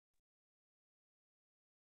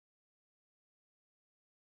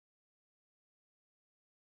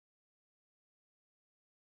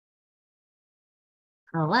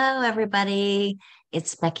Hello, everybody.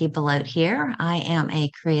 It's Beckie Belote here. I am a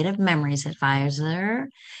creative memories advisor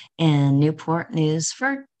in Newport News,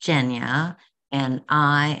 Virginia, and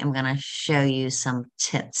I am going to show you some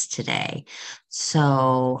tips today.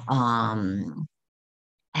 I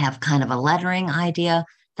have kind of a lettering idea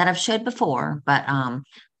that I've showed before, but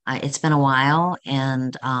it's been a while,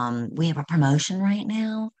 and we have a promotion right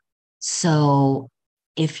now. So,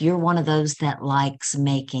 if you're one of those that likes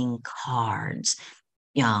making cards,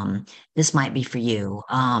 this might be for you.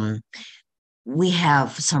 We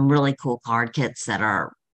have some really cool card kits that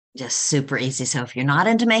are just super easy. So if you're not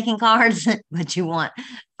into making cards, but you want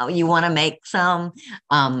to make some,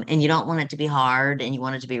 and you don't want it to be hard and you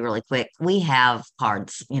want it to be really quick, we have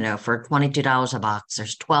cards, for $22 a box.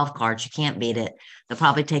 There's 12 cards. You can't beat it. They'll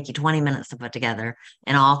probably take you 20 minutes to put together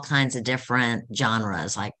in all kinds of different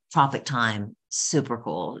genres, like Tropic Time, super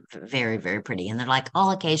cool, very, very pretty. And they're like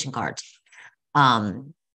all occasion cards.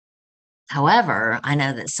 Um, However, I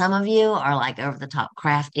know that some of you are like over the top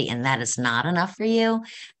crafty, and that is not enough for you.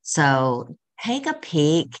 So take a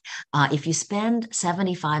peek. If you spend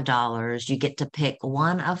 $75, you get to pick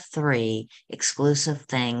one of three exclusive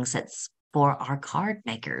things that's for our card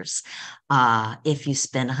makers. If you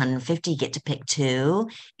spend 150, you get to pick two.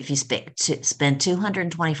 If you spend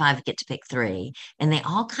 225, you get to pick three. And they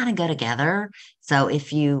all kind of go together. So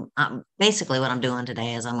if you basically what I'm doing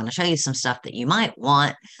today is I'm going to show you some stuff that you might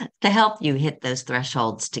want to help you hit those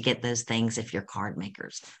thresholds to get those things if you're card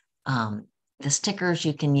makers. Um, the stickers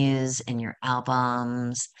you can use in your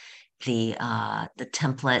albums, the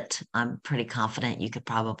template, I'm pretty confident you could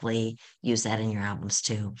probably use that in your albums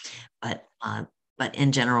too. But but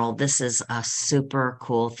in general, this is a super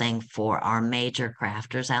cool thing for our major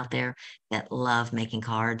crafters out there that love making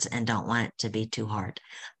cards and don't want it to be too hard,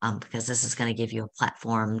 because this is going to give you a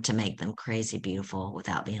platform to make them crazy beautiful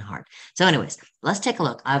without being hard. So, anyways, let's take a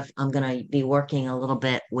look. I'm going to be working a little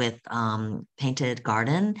bit with Painted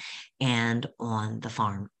Garden and on the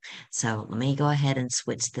farm. So let me go ahead and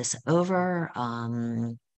switch this over.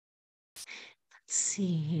 Let's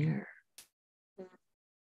see here.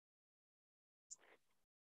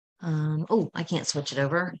 Oh, I can't switch it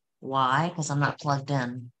over. Why? Because I'm not plugged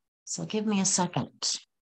in. So give me a second.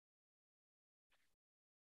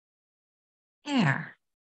 There,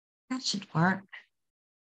 that should work.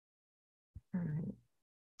 All right.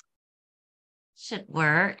 Should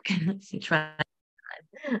work. Let's try.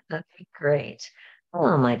 Okay, great.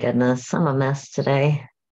 Oh my goodness, I'm a mess today.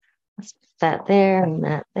 Let's put that there and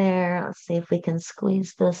that there. Let's see if we can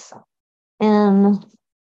squeeze this in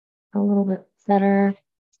a little bit better.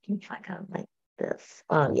 If I go like this.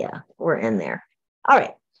 Oh yeah, we're in there. All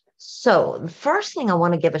right. So the first thing I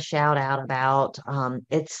want to give a shout out about,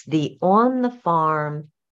 it's the on the farm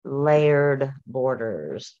layered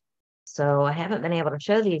borders. So I haven't been able to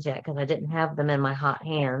show these yet because I didn't have them in my hot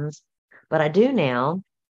hands, but I do now.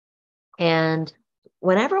 And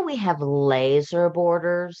whenever we have laser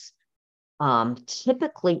borders,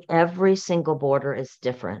 typically every single border is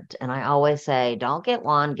different. And I always say, don't get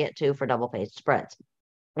one, get two for double page spreads.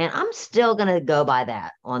 And I'm still going to go by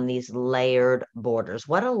that on these layered borders.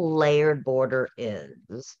 What a layered border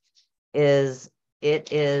is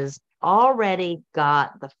it is already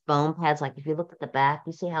got the foam pads. Like if you look at the back,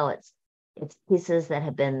 you see how it's pieces that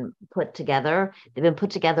have been put together. They've been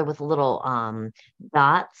put together with little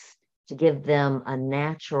dots to give them a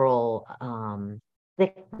natural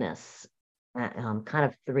thickness, kind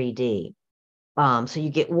of 3D. So you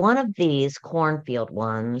get one of these cornfield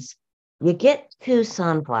ones, you get two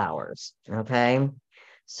sunflowers, okay?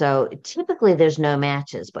 So typically there's no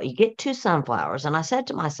matches, but you get two sunflowers. And I said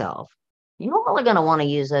to myself, you all are going to want to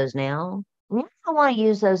use those now. You're going to want to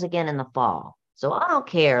use those again in the fall. So I don't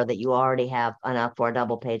care that you already have enough for a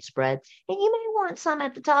double page spread. And you may want some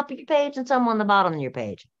at the top of your page and some on the bottom of your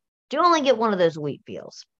page. You only get one of those wheat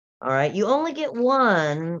fields. All right. You only get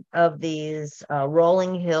one of these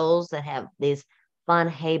rolling hills that have these fun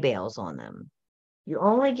hay bales on them. You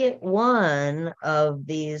only get one of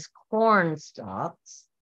these corn stalks,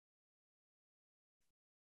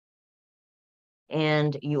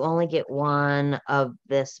 and you only get one of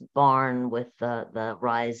this barn with the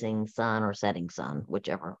rising sun or setting sun,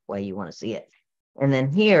 whichever way you want to see it. And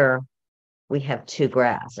then here we have two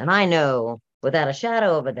grass. And I know without a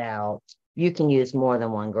shadow of a doubt, you can use more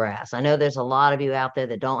than one grass. I know there's a lot of you out there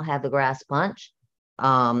that don't have the grass punch.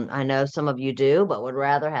 I know some of you do, but would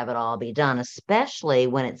rather have it all be done, especially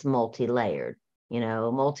when it's multi-layered.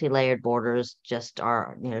 Multi-layered borders just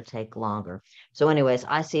are, take longer. So anyways,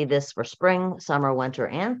 I see this for spring, summer, winter,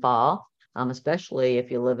 and fall, especially if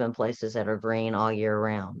you live in places that are green all year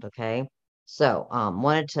round, okay? So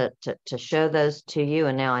wanted to show those to you,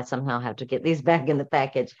 and now I somehow have to get these back in the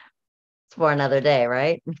package for another day,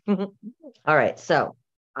 right? All right, so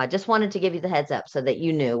I just wanted to give you the heads up so that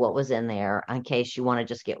you knew what was in there in case you want to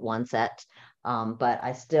just get one set. But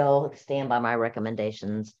I still stand by my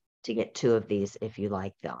recommendations to get two of these if you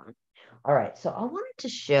like them. All right, so I wanted to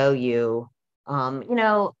show you,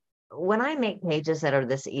 when I make pages that are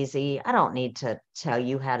this easy, I don't need to tell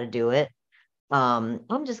you how to do it.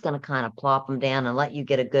 I'm just going to kind of plop them down and let you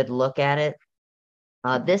get a good look at it.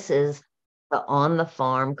 This is the On the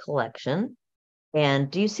Farm collection. And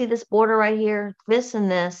do you see this border right here? This and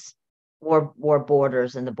this were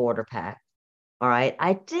borders in the border pack. All right.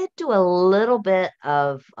 I did do a little bit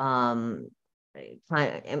of well,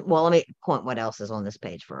 let me point what else is on this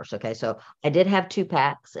page first. Okay. So I did have two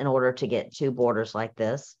packs in order to get two borders like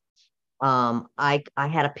this. I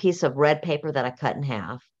had a piece of red paper that I cut in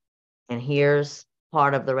half, and here's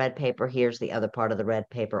part of the red paper. Here's the other part of the red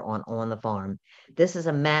paper on the farm. This is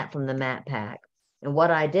a mat from the mat pack. And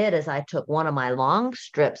what I did is I took one of my long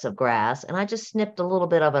strips of grass and I just snipped a little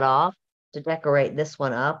bit of it off to decorate this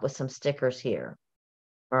one up with some stickers here.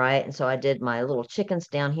 All right. And so I did my little chickens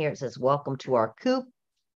down here. It says, "Welcome to our coop."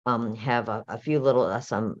 Have a few little,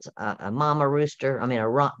 a mama rooster,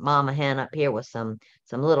 a mama hen up here with some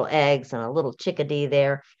little eggs and a little chickadee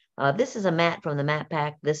there. This is a mat from the mat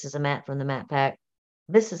pack. This is a mat from the mat pack.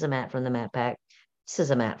 This is a mat from the mat pack. This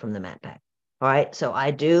is a mat from the mat pack. All right, so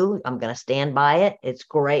I'm going to stand by it. It's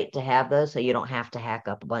great to have those so you don't have to hack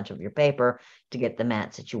up a bunch of your paper to get the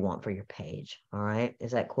mats that you want for your page. All right,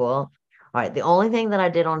 is that cool? All right, the only thing that I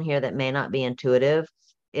did on here that may not be intuitive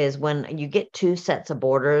is when you get two sets of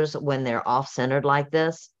borders, when they're off-centered like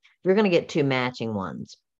this, you're going to get two matching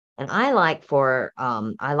ones. And I like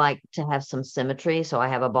to have some symmetry. So I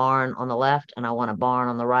have a barn on the left and I want a barn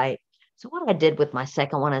on the right. So what I did with my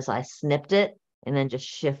second one is I snipped it and then just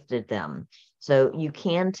shifted them. So you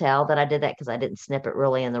can tell that I did that because I didn't snip it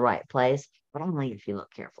really in the right place, but only if you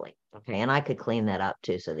look carefully. Okay. And I could clean that up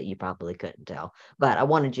too so that you probably couldn't tell. But I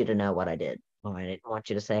wanted you to know what I did. All right. I didn't want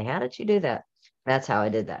you to say, "How did you do that?" That's how I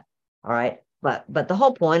did that. All right. But the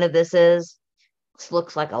whole point of this is this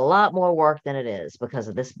looks like a lot more work than it is because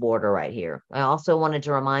of this border right here. I also wanted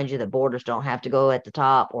to remind you that borders don't have to go at the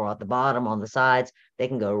top or at the bottom on the sides. They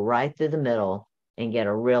can go right through the middle and get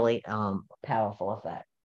a really powerful effect.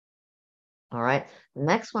 All right. The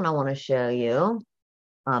next one I want to show you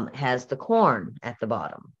has the corn at the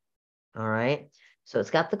bottom. All right. So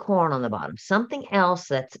it's got the corn on the bottom. Something else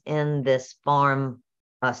that's in this farm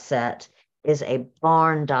set is a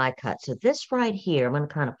barn die cut. So this right here, I'm going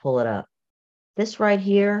to kind of pull it up. This right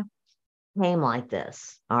here came like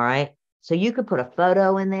this. All right. So you could put a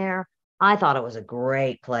photo in there. I thought it was a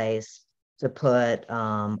great place to put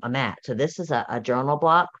a mat. So this is a journal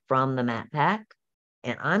block from the mat pack.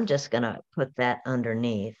 And I'm just going to put that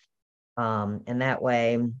underneath. And that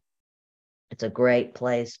way it's a great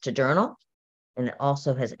place to journal. And it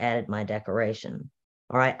also has added my decoration.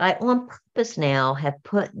 All right, I on purpose now have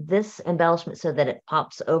put this embellishment so that it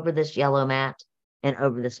pops over this yellow mat and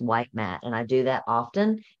over this white mat. And I do that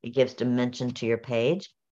often. It gives dimension to your page.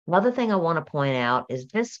 Another thing I want to point out is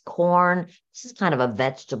this corn. This is kind of a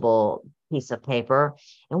vegetable piece of paper.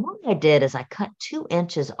 And what I did is I cut 2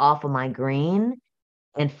 inches off of my green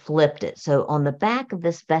and flipped it. So on the back of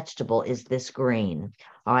this vegetable is this green.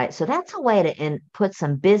 All right, so that's a way to put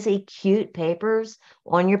some busy, cute papers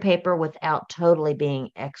on your paper without totally being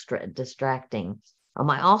extra distracting.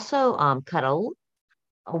 I also cut a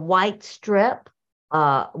white strip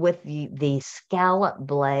with the scallop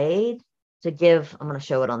blade to give, I'm going to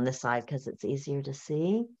show it on this side because it's easier to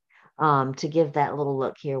see, to give that little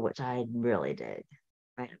look here, which I really dig.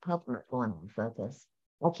 All right, I'm hoping it's going on focus.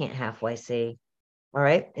 I can't halfway see. All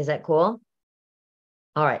right, is that cool?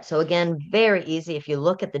 All right, so again, very easy. If you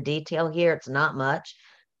look at the detail here, it's not much.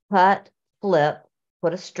 Cut, flip,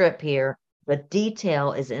 put a strip here. The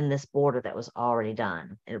detail is in this border that was already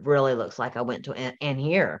done. It really looks like I went to, and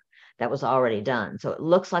here, that was already done. So it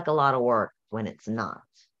looks like a lot of work when it's not.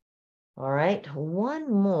 All right,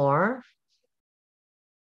 one more.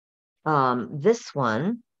 This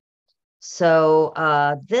one. So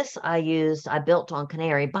this I built on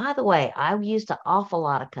canary. By the way, I used an awful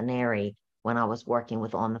lot of canary when I was working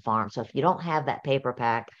with On the Farm. So if you don't have that paper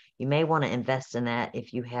pack, you may want to invest in that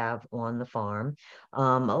if you have On the Farm.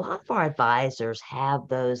 A lot of our advisors have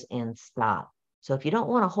those in stock. So if you don't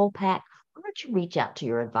want a whole pack, why don't you reach out to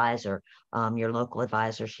your advisor, your local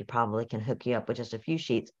advisor? She probably can hook you up with just a few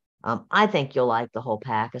sheets. I think you'll like the whole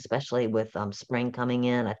pack, especially with spring coming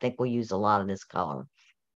in. I think we'll use a lot of this color.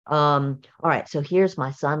 All right, so here's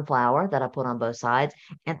my sunflower that I put on both sides.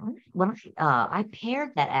 And when I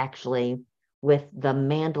paired that actually with the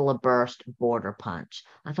Mandala Burst border punch.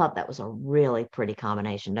 I thought that was a really pretty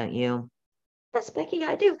combination, don't you? Yes, Becky,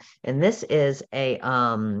 I do. And this is a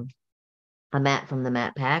mat from the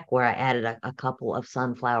mat pack where I added a couple of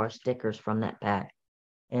sunflower stickers from that pack.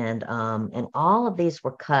 And all of these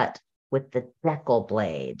were cut with the deckle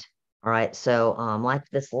blade. All right, so like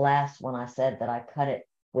this last one, I said that I cut it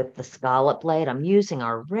with the scallop blade. I'm using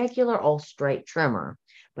our regular old straight trimmer.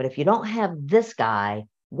 But if you don't have this guy,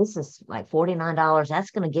 this is like $49.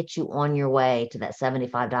 That's going to get you on your way to that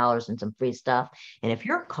 $75 and some free stuff. And if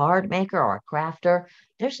you're a card maker or a crafter,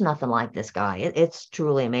 there's nothing like this guy. It's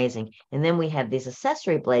truly amazing. And then we have these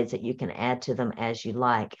accessory blades that you can add to them as you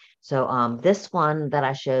like. So this one that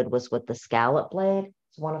I showed was with the scallop blade.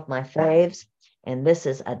 It's one of my faves. And this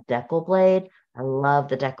is a deckle blade. I love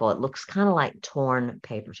the deckle. It looks kind of like torn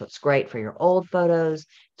paper. So it's great for your old photos.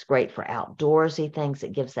 It's great for outdoorsy things.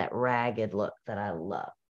 It gives that ragged look that I love.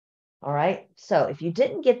 All right. So if you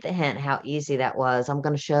didn't get the hint how easy that was, I'm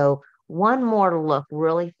going to show one more look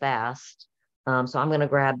really fast. So I'm going to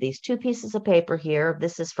grab these two pieces of paper here.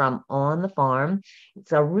 This is from On the Farm.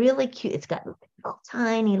 It's a really cute, it's got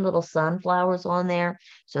tiny little sunflowers on there.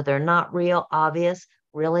 So they're not real obvious,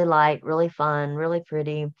 really light, really fun, really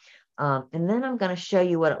pretty. And then I'm going to show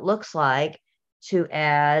you what it looks like to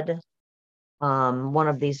add one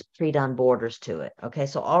of these pre-done borders to it. Okay,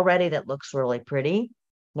 so already that looks really pretty.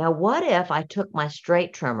 Now, what if I took my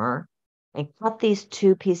straight trimmer and cut these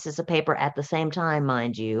two pieces of paper at the same time,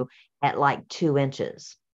 mind you, at like 2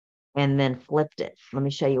 inches, and then flipped it? Let me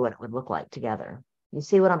show you what it would look like together. You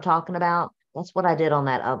see what I'm talking about? That's what I did on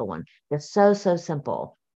that other one. It's so, so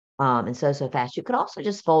simple and so, so fast. You could also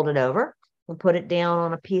just fold it over and put it down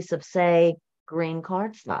on a piece of, say, green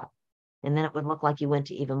cardstock. And then it would look like you went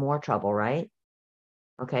to even more trouble, right?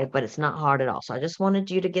 Okay, but it's not hard at all. So I just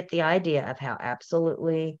wanted you to get the idea of how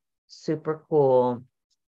absolutely super cool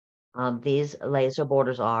these laser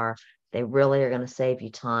borders are. They really are going to save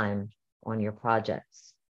you time on your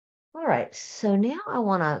projects. All right, so now I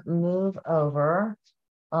want to move over.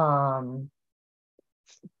 Um,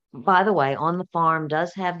 by the way, On the Farm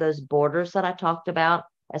does have those borders that I talked about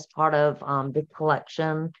as part of the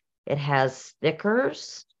collection. It has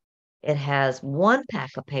stickers. It has one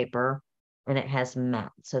pack of paper and it has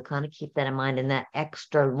mats. So kind of keep that in mind. And that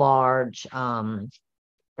extra large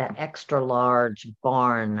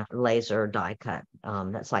barn laser die cut.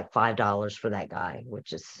 That's like $5 for that guy,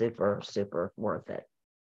 which is super, super worth it.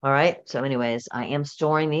 All right. So, anyways, I am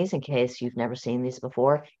storing these in case you've never seen these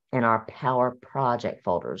before in our Power Project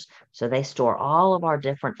folders. So they store all of our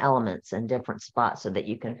different elements in different spots so that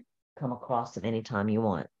you can come across them anytime you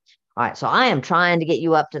want. All right, so I am trying to get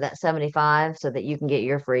you up to that 75 so that you can get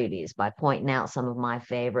your freebies by pointing out some of my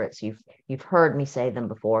favorites. You've heard me say them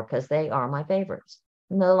before because they are my favorites.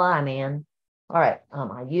 No lie, man. All right,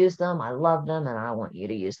 I use them, I love them, and I want you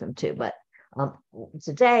to use them too. But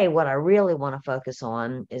today, what I really want to focus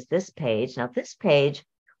on is this page. Now, this page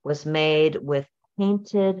was made with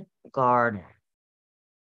Painted Garden.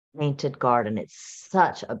 Painted Garden. It's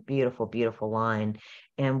such a beautiful, beautiful line.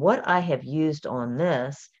 And what I have used on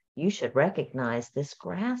this, you should recognize this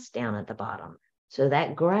grass down at the bottom. So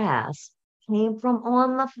that grass came from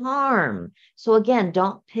On the Farm. So again,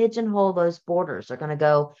 don't pigeonhole those borders. They're going to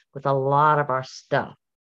go with a lot of our stuff.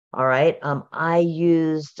 All right. I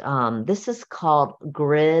used, this is called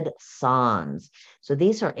Grid Sans. So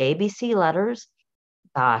these are ABC letters.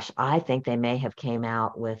 Gosh, I think they may have came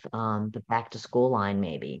out with the back to school line,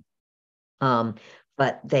 maybe. Um,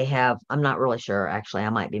 but they have, I'm not really sure, actually, I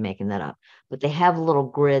might be making that up, but they have little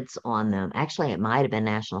grids on them. Actually, it might have been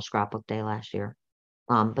National Scrapbook Day last year.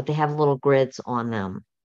 But they have little grids on them.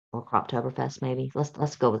 Or Croptoberfest, maybe.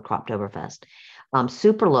 Let's go with Croptoberfest.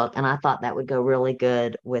 Super look, and I thought that would go really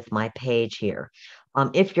good with my page here.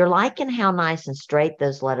 If you're liking how nice and straight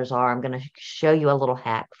those letters are, I'm going to show you a little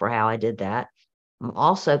hack for how I did that. I'm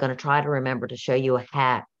also going to try to remember to show you a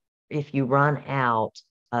hack if you run out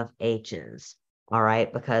of H's. All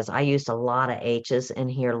right, because I used a lot of H's in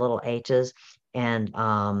here, little H's, and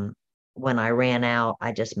when I ran out,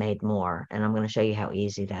 I just made more, and I'm going to show you how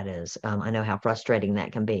easy that is. I know how frustrating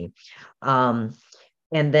that can be. And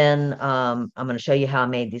then I'm going to show you how I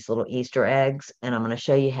made these little Easter eggs, and I'm going to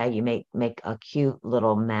show you how you make a cute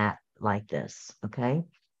little mat like this. Okay,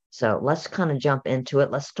 so let's kind of jump into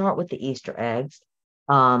it. Let's start with the Easter eggs.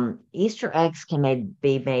 Easter eggs can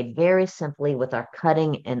be made very simply with our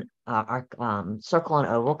cutting and our circle and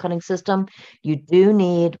oval cutting system. You do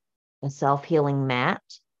need a self-healing mat.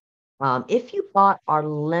 If you bought our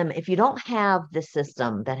lemon, if you don't have the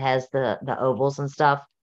system that has the ovals and stuff,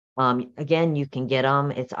 again, you can get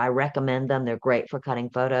them. I recommend them. They're great for cutting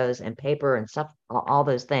photos and paper and stuff, all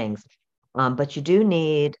those things. But you do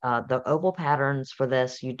need the oval patterns for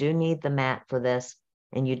this. You do need the mat for this,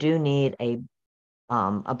 and you do need a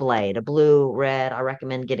blade, a blue, red. I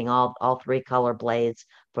recommend getting all three color blades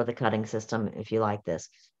for the cutting system if you like this.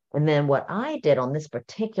 And then what I did on this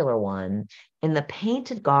particular one, in the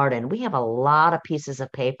painted garden, we have a lot of pieces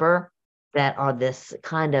of paper that are this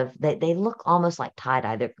kind of, they look almost like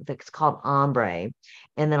tie-dye. It's called ombre.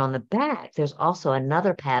 And then on the back, there's also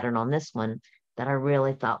another pattern on this one that I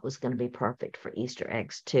really thought was going to be perfect for Easter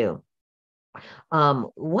eggs too.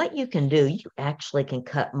 What you can do, you actually can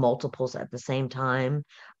cut multiples at the same time.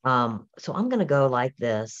 So I'm going to go like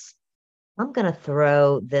this. I'm going to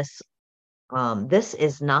throw this. This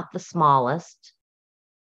is not the smallest.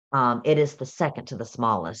 It is the second to the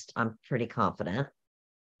smallest. I'm pretty confident.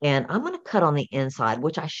 And I'm going to cut on the inside,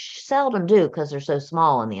 which I seldom do because they're so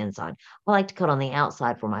small on the inside. I like to cut on the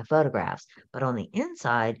outside for my photographs. But on the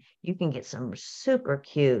inside, you can get some super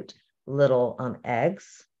cute little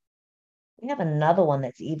eggs. We have another one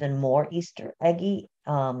that's even more Easter eggy.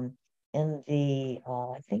 In the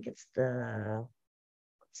I think it's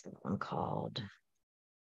what's the one called?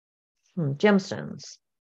 Gemstones.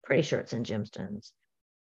 Pretty sure it's in gemstones.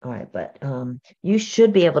 All right, but you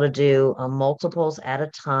should be able to do multiples at a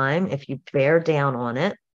time if you bear down on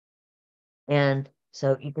it. And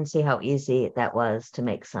so you can see how easy that was to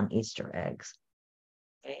make some Easter eggs.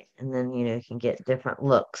 Okay. And then, you can get different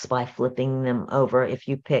looks by flipping them over if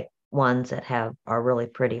you pick ones that are really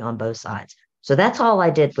pretty on both sides. So that's all I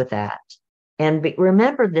did with that. And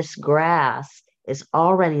remember, this grass is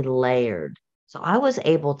already layered. So I was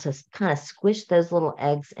able to kind of squish those little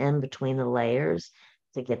eggs in between the layers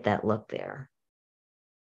to get that look there.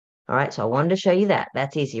 All right, so I wanted to show you that.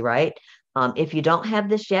 That's easy, right? If you don't have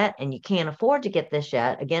this yet and you can't afford to get this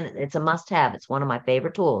yet, again, it's a must-have. It's one of my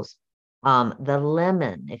favorite tools. The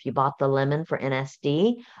lemon, if you bought the lemon for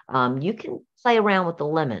NSD, you can play around with the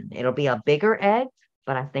lemon. It'll be a bigger egg,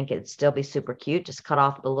 but I think it'd still be super cute. Just cut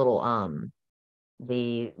off the little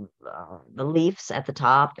the leaves at the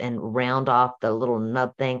top and round off the little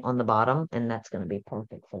nub thing on the bottom, and that's going to be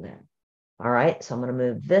perfect for that. All right, so I'm going to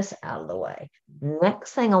move this out of the way.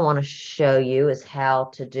 Next thing I want to show you is how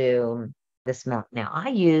to do this mount. Now I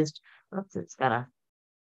used, oops, it's got a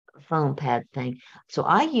foam pad thing. So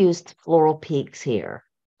I used Floral Peaks here.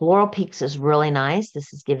 Floral Peaks is really nice.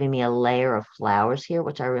 This is giving me a layer of flowers here,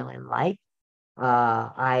 which I really like.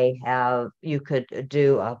 You could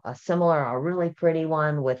do a similar, a really pretty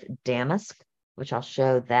one with damask, which I'll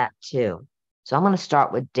show that too. So I'm going to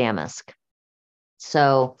start with damask.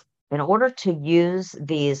 So in order to use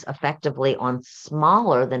these effectively on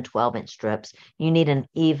smaller than 12-inch strips, you need an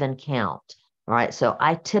even count. All right, so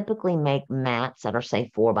I typically make mats that are, say,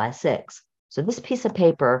 4 by 6. So this piece of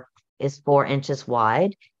paper is 4 inches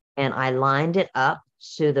wide, and I lined it up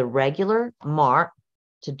to the regular mark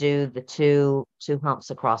to do the two humps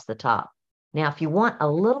across the top. Now, if you want a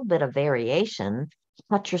little bit of variation,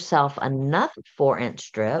 cut yourself another 4-inch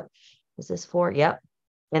strip. Is this 4? Yep.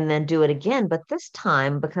 And then do it again. But this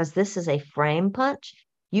time, because this is a frame punch,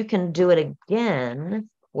 you can do it again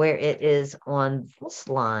where it is on this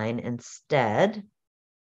line instead.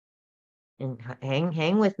 And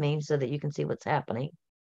hang with me so that you can see what's happening.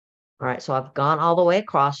 All right, so I've gone all the way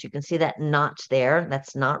across. You can see that notch there.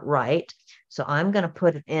 That's not right. So I'm going to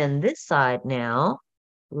put it in this side now,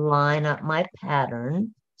 line up my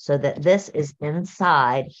pattern so that this is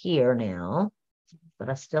inside here now, but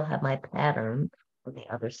I still have my pattern on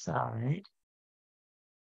the other side.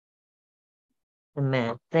 The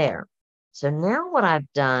mat there. So now what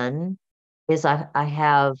I've done is I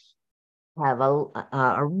have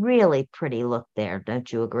a really pretty look there.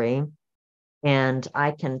 Don't you agree? And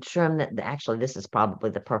I can trim that. Actually, this is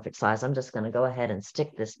probably the perfect size. I'm just going to go ahead and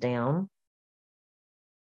stick this down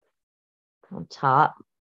on top.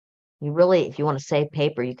 You really, if you want to save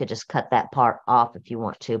paper, you could just cut that part off if you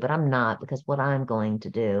want to, but I'm not, because what I'm going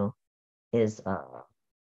to do is I'm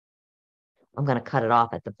going to cut it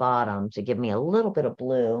off at the bottom to give me a little bit of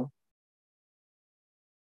blue.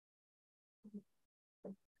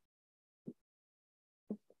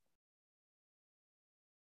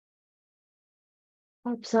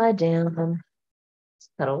 Upside down.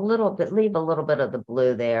 Cut a little bit, leave a little bit of the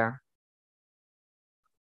blue there.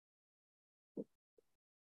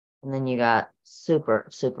 And then you got super,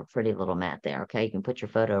 super pretty little mat there. Okay, you can put your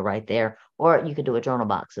photo right there, or you could do a journal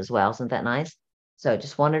box as well. Isn't that nice? So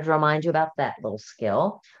just wanted to remind you about that little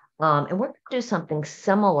skill. And we're going to do something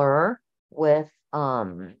similar with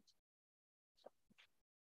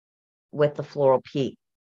with the floral peak.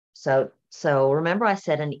 So remember I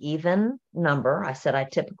said an even number. I said I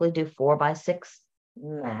typically do 4x6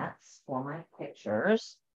 mats for my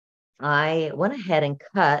pictures. I went ahead and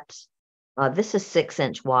cut, this is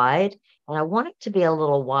 6-inch wide, and I want it to be a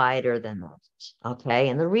little wider than that. Okay.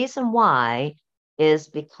 And the reason why is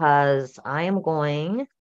because I am going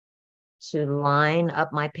to line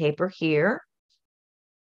up my paper here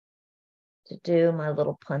to do my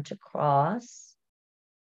little punch across.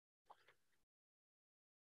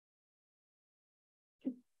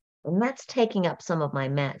 And that's taking up some of my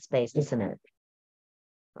mat space, isn't it?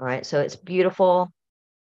 All right, so it's beautiful.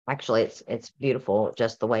 Actually, it's beautiful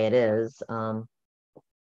just the way it is.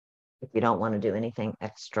 If you don't want to do anything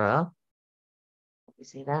extra, you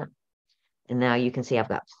see that? And now you can see I've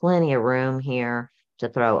got plenty of room here to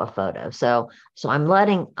throw a photo. So I'm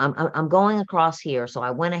going across here. So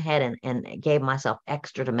I went ahead and gave myself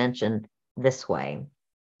extra dimension this way.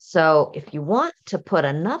 So if you want to put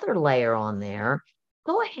another layer on there,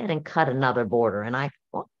 go ahead and cut another border. And I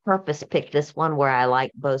on purpose picked this one where I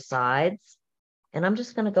like both sides. And I'm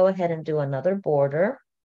just going to go ahead and do another border.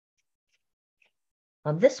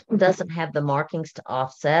 This one doesn't have the markings to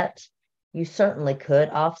offset. You certainly could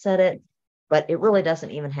offset it, but it really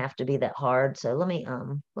doesn't even have to be that hard. So let me,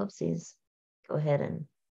 whoopsies, go ahead and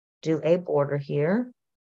do a border here.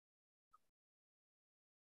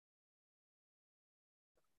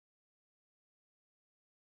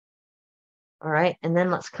 All right, and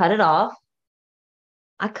then let's cut it off.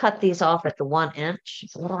 I cut these off at the 1 inch.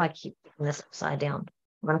 So what do I keep this upside down?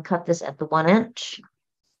 I'm going to cut this at the 1 inch.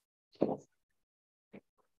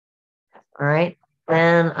 All right,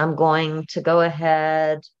 then I'm going to go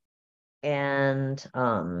ahead and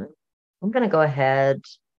I'm going to go ahead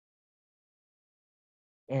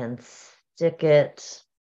and stick it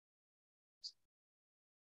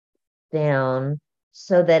down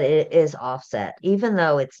so that it is offset. Even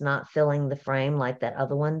though it's not filling the frame like that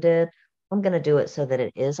other one did, I'm going to do it so that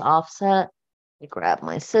it is offset. I grab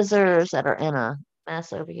my scissors that are in a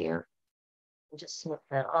mess over here and just snip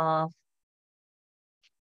that off.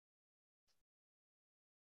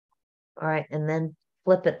 All right, and then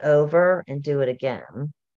flip it over and do it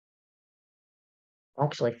again.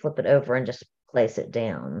 Actually, flip it over and just place it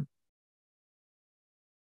down.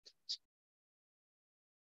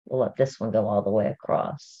 We'll let this one go all the way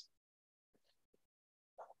across.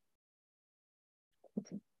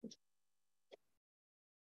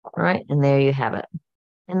 All right, and there you have it.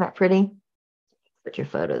 Isn't that pretty? Put your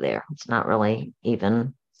photo there. It's not really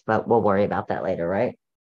even, but we'll worry about that later, right?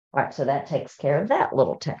 All right, so that takes care of that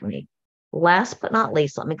little technique. Last but not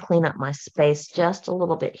least, let me clean up my space just a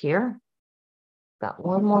little bit here. Got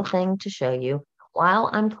one more thing to show you. While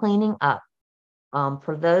I'm cleaning up,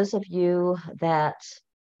 for those of you that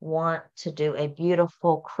want to do a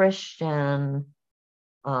beautiful Christian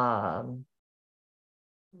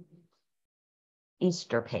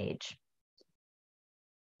Easter page,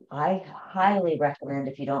 I highly recommend,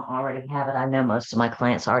 if you don't already have it, I know most of my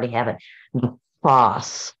clients already have it, the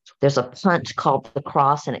cross. There's a punch called the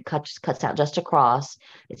cross, and it cuts out just a cross.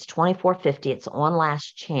 It's $24.50. It's on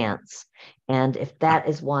Last Chance. And if that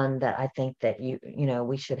is one that I think that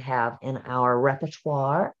we should have in our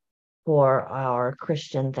repertoire for our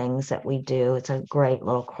Christian things that we do, it's a great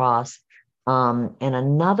little cross. And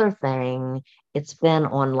another thing, it's been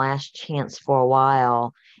on Last Chance for a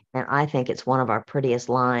while, and I think it's one of our prettiest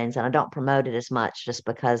lines. And I don't promote it as much just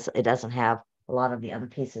because it doesn't have a lot of the other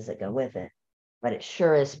pieces that go with it. But it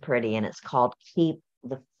sure is pretty, and it's called Keep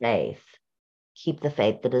the Faith. Keep the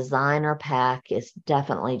Faith. The designer pack is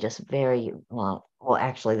definitely just very, well,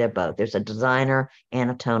 actually, they're both. There's a designer and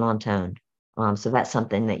a tone on tone. So that's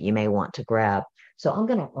something that you may want to grab. So I'm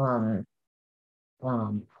going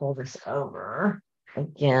to pull this over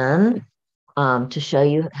again to show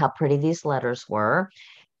you how pretty these letters were.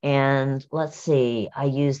 And let's see, I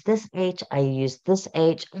used this H, I used this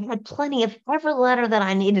H. I had plenty of every letter that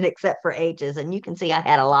I needed except for H's. And you can see I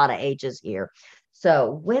had a lot of H's here.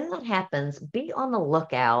 So when that happens, be on the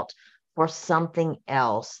lookout for something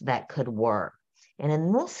else that could work. And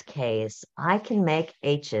in this case, I can make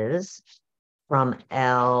H's from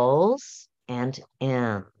L's and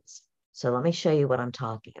N's. So let me show you what I'm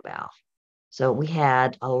talking about. So we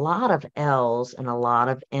had a lot of L's and a lot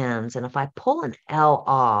of N's. And if I pull an L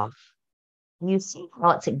off, you see how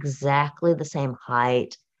it's exactly the same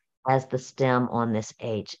height as the stem on this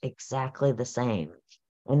H, exactly the same.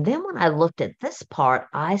 And then when I looked at this part,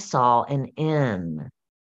 I saw an N.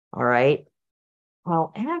 All right.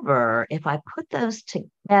 However, if I put those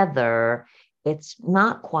together, it's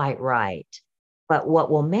not quite right. But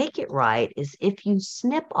what will make it right is if you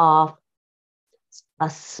snip off a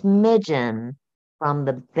smidgen from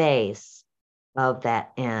the base of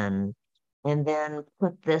that N. And then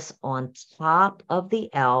put this on top of the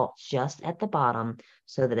L just at the bottom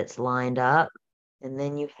so that it's lined up. And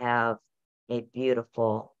then you have a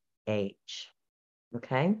beautiful H.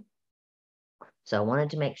 Okay. So I wanted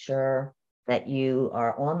to make sure that you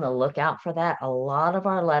are on the lookout for that. A lot of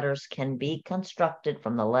our letters can be constructed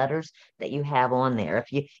from the letters that you have on there.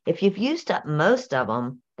 If you've used up most of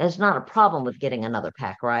them, there's not a problem with getting another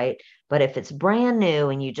pack, right? But if it's brand new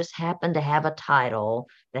and you just happen to have a title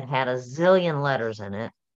that had a zillion letters in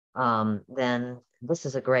it, then this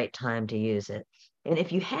is a great time to use it. And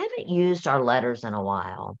if you haven't used our letters in a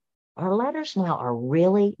while, our letters now are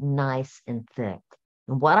really nice and thick.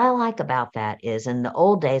 And what I like about that is in the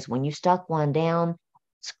old days, when you stuck one down,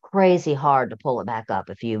 it's crazy hard to pull it back up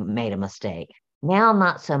if you made a mistake. Now,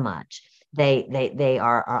 not so much. They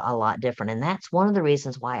are a lot different. And that's one of the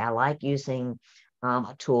reasons why I like using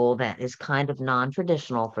a tool that is kind of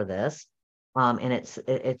non-traditional for this. And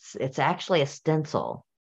it's actually a stencil.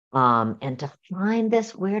 And to find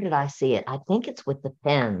this, where did I see it? I think it's with the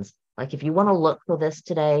pens. Like if you want to look for this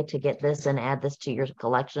today to get this and add this to your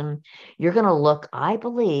collection, you're going to look, I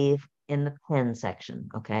believe, in the pen section,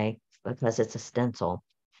 okay? Because it's a stencil.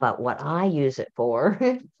 But what I use it for,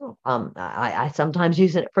 I sometimes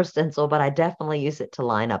use it for stencil, but I definitely use it to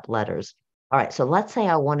line up letters. All right, so let's say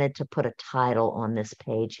I wanted to put a title on this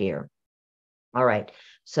page here. All right,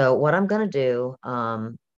 so what I'm going to do,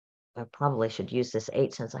 I probably should use this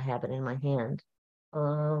 8 since I have it in my hand.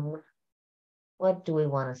 What do we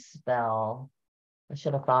want to spell? I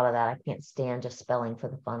should have thought of that. I can't stand just spelling for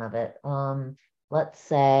the fun of it. Let's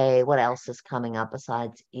say, what else is coming up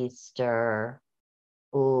besides Easter?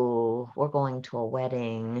 Ooh, we're going to a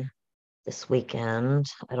wedding this weekend.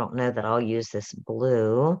 I don't know that I'll use this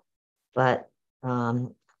blue, but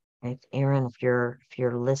Erin, if you're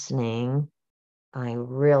listening, I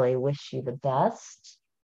really wish you the best.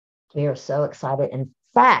 We are so excited. In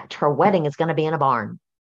fact, her wedding is going to be in a barn.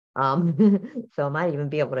 So I might even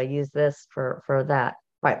be able to use this for that.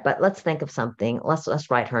 Right, but let's think of something.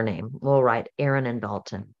 Let's write her name. We'll write Erin and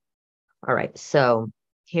Dalton. All right, so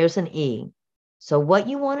here's an E. So what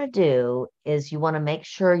you want to do is you want to make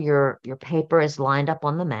sure your paper is lined up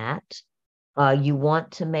on the mat. You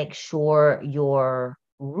want to make sure your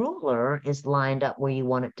ruler is lined up where you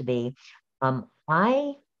want it to be.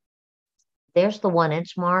 I there's the 1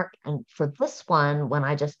 inch mark. And for this one, when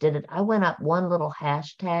I just did it, I went up one little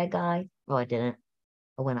hashtag guy. Oh, I didn't.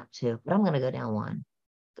 I went up two, but I'm going to go down one.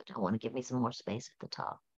 I want to give me some more space at the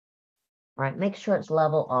top. All right, make sure it's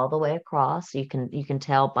level all the way across. So you can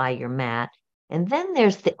tell by your mat. And then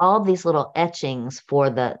there's all these little etchings for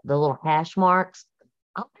the little hash marks.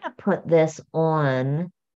 I'm going to put this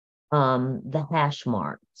on the hash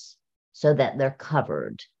marks so that they're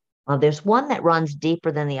covered. There's one that runs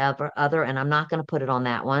deeper than the other, and I'm not going to put it on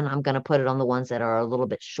that one. I'm going to put it on the ones that are a little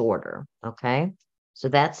bit shorter. Okay, so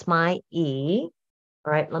that's my E.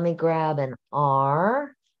 All right, let me grab an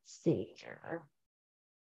R. Let's see here.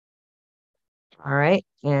 All right,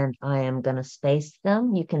 and I am going to space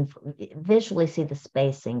them. You can visually see the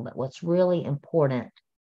spacing, but what's really important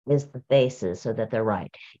is the bases so that they're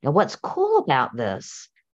right. Now, what's cool about this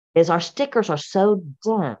is our stickers are so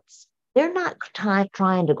dense. They're not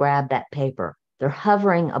trying to grab that paper. They're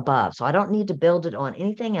hovering above. So I don't need to build it on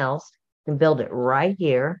anything else. I can build it right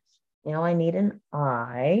here. Now I need an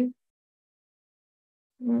I.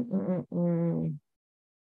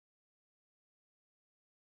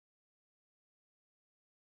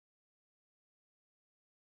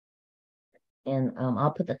 And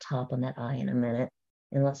I'll put the top on that I in a minute.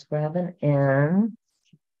 And let's grab an N.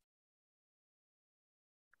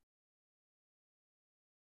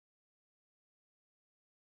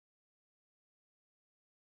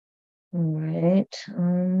 All right.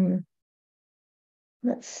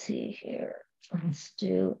 Let's see here. Let's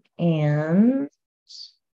do N.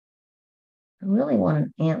 I really want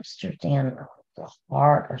an Amsterdam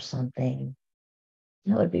heart or something.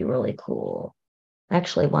 That would be really cool.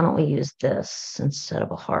 Actually, why don't we use this instead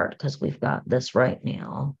of a heart? Because we've got this right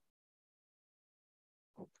now.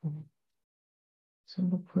 So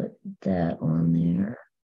we'll put that on there.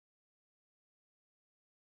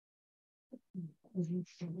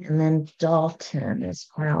 And then Dalton is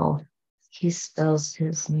how he spells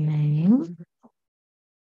his name.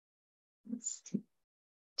 Let's see.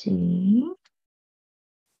 D.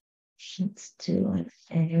 Let's do an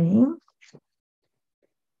A.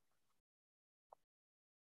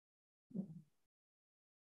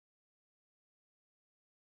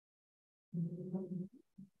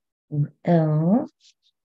 L.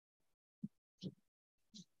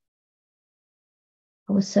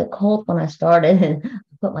 It was so cold when I started and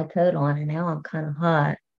I put my coat on and now I'm kind of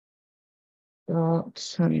hot. Don't,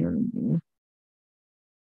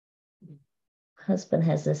 husband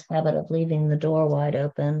has this habit of leaving the door wide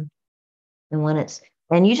open. And when it's,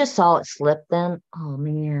 and you just saw it slip then. Oh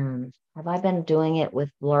man, have I been doing it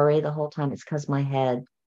with blurry the whole time? It's because my head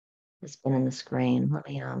has been in the screen. Let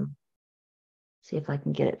me see if I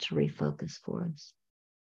can get it to refocus for us.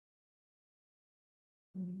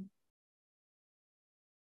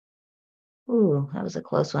 Ooh, that was a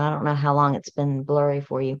close one. I don't know how long it's been blurry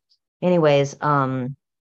for you. Anyways, uh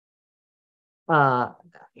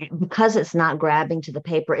because it's not grabbing to the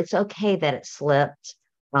paper, it's okay that it slipped.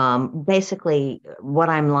 Basically what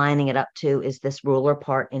I'm lining it up to is this ruler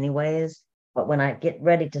part anyways, but when I get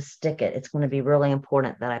ready to stick it, it's going to be really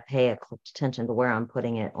important that I pay attention to where I'm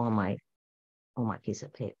putting it on my piece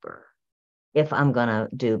of paper if I'm going to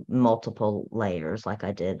do multiple layers like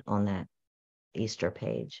I did on that Easter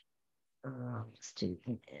page. Let's do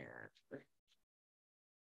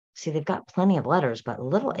See, they've got plenty of letters, but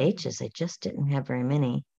little H's, they just didn't have very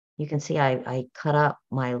many. You can see I cut up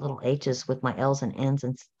my little H's with my L's and N's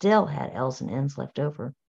and still had L's and N's left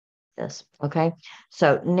over. This, okay?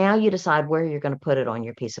 So now you decide where you're going to put it on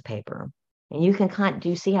your piece of paper. And you can do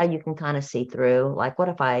you see how you can kind of see through? Like what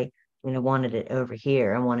if I, wanted it over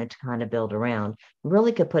here and wanted to kind of build around? You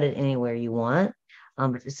really could put it anywhere you want.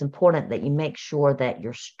 But it's important that you make sure that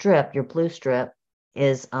your blue strip,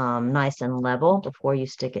 is nice and level before you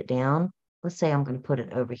stick it down. Let's say I'm going to put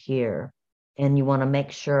it over here. And you want to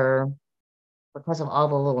make sure, because of all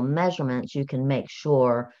the little measurements, you can make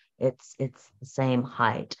sure it's the same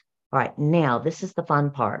height. All right, now this is the fun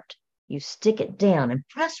part. You stick it down and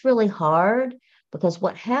press really hard because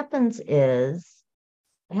what happens is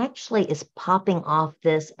actually is popping off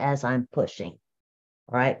this as I'm pushing.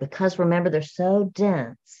 All right, because remember they're so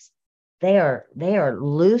dense, they are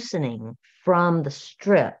loosening from the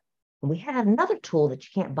strip. And we had another tool that you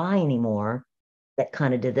can't buy anymore that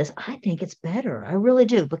kind of did this. I think it's better. I really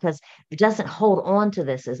do, because it doesn't hold on to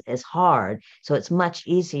this as hard. So it's much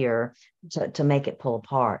easier to make it pull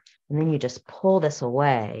apart. And then you just pull this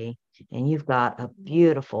away and you've got a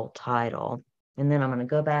beautiful title. And then I'm going to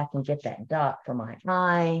go back and get that dot for my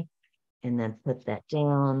eye and then put that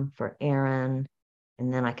down for Aaron.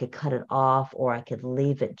 And then I could cut it off or I could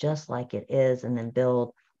leave it just like it is and then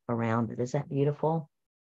build around it. Is that beautiful?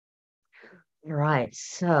 All right,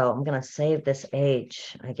 so I'm gonna save this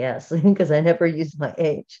H, I guess, because I never use my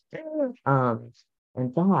H. Um,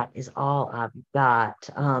 and that is all I've got.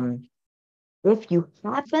 If you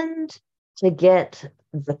happened to get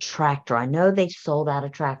the tractor, I know they sold out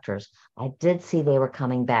of tractors. I did see they were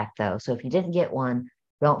coming back though. So if you didn't get one,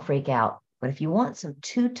 don't freak out. But if you want some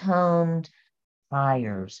two-toned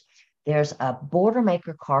tires, there's a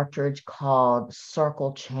Boilermaker cartridge called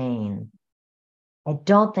Circle Chain. I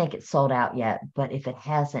don't think it's sold out yet, but if it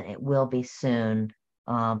hasn't, it will be soon.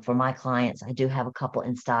 For my clients, I do have a couple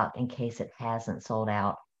in stock in case it hasn't sold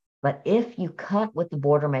out. But if you cut with the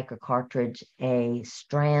Boilermaker cartridge a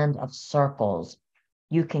strand of circles,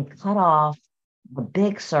 you can cut off the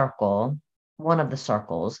big circle, one of the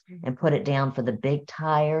circles, and put it down for the big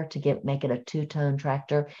tire to make it a two-tone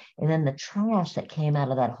tractor. And then the trash that came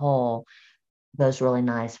out of that hole goes really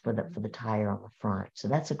nice for the tire on the front. So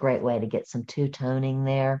that's a great way to get some two-toning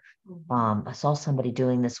there. I saw somebody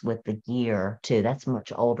doing this with the gear too. That's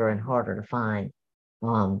much older and harder to find.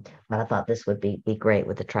 But I thought this would be great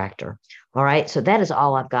with the tractor. All right, so that is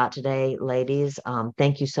all I've got today, ladies.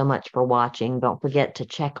 Thank you so much for watching. Don't forget to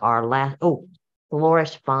check our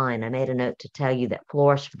Flourish Vine. I made a note to tell you that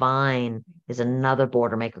Flourish Vine is another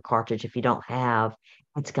Boilermaker cartridge. If you don't have,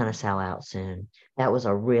 it's going to sell out soon. That was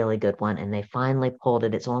a really good one, and they finally pulled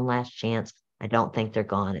it. It's on last chance. I don't think they're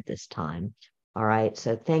gone at this time. All right,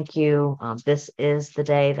 so thank you. This is the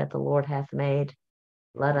day that the Lord hath made.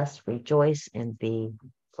 Let us rejoice and be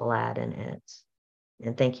glad in it.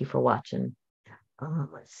 And thank you for watching.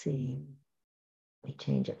 Let's see. Let me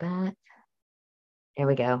change it back. There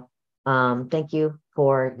we go. Thank you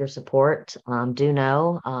for your support. Do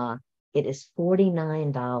know it is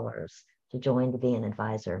 $49 to join to be an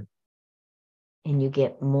advisor. And you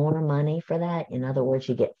get more money for that. In other words,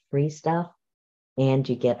 you get free stuff and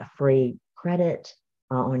you get a free credit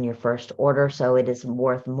on your first order. So it is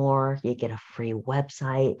worth more. You get a free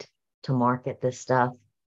website to market this stuff.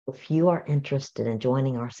 If you are interested in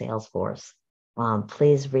joining our sales force,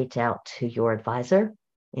 please reach out to your advisor.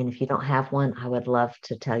 And if you don't have one, I would love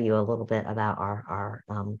to tell you a little bit about our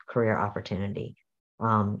career opportunity.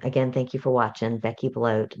 Again, thank you for watching. Beckie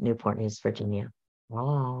Belote, Newport News, Virginia.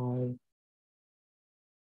 Bye.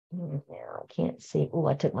 Now I can't see. Oh,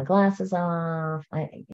 I took my glasses off.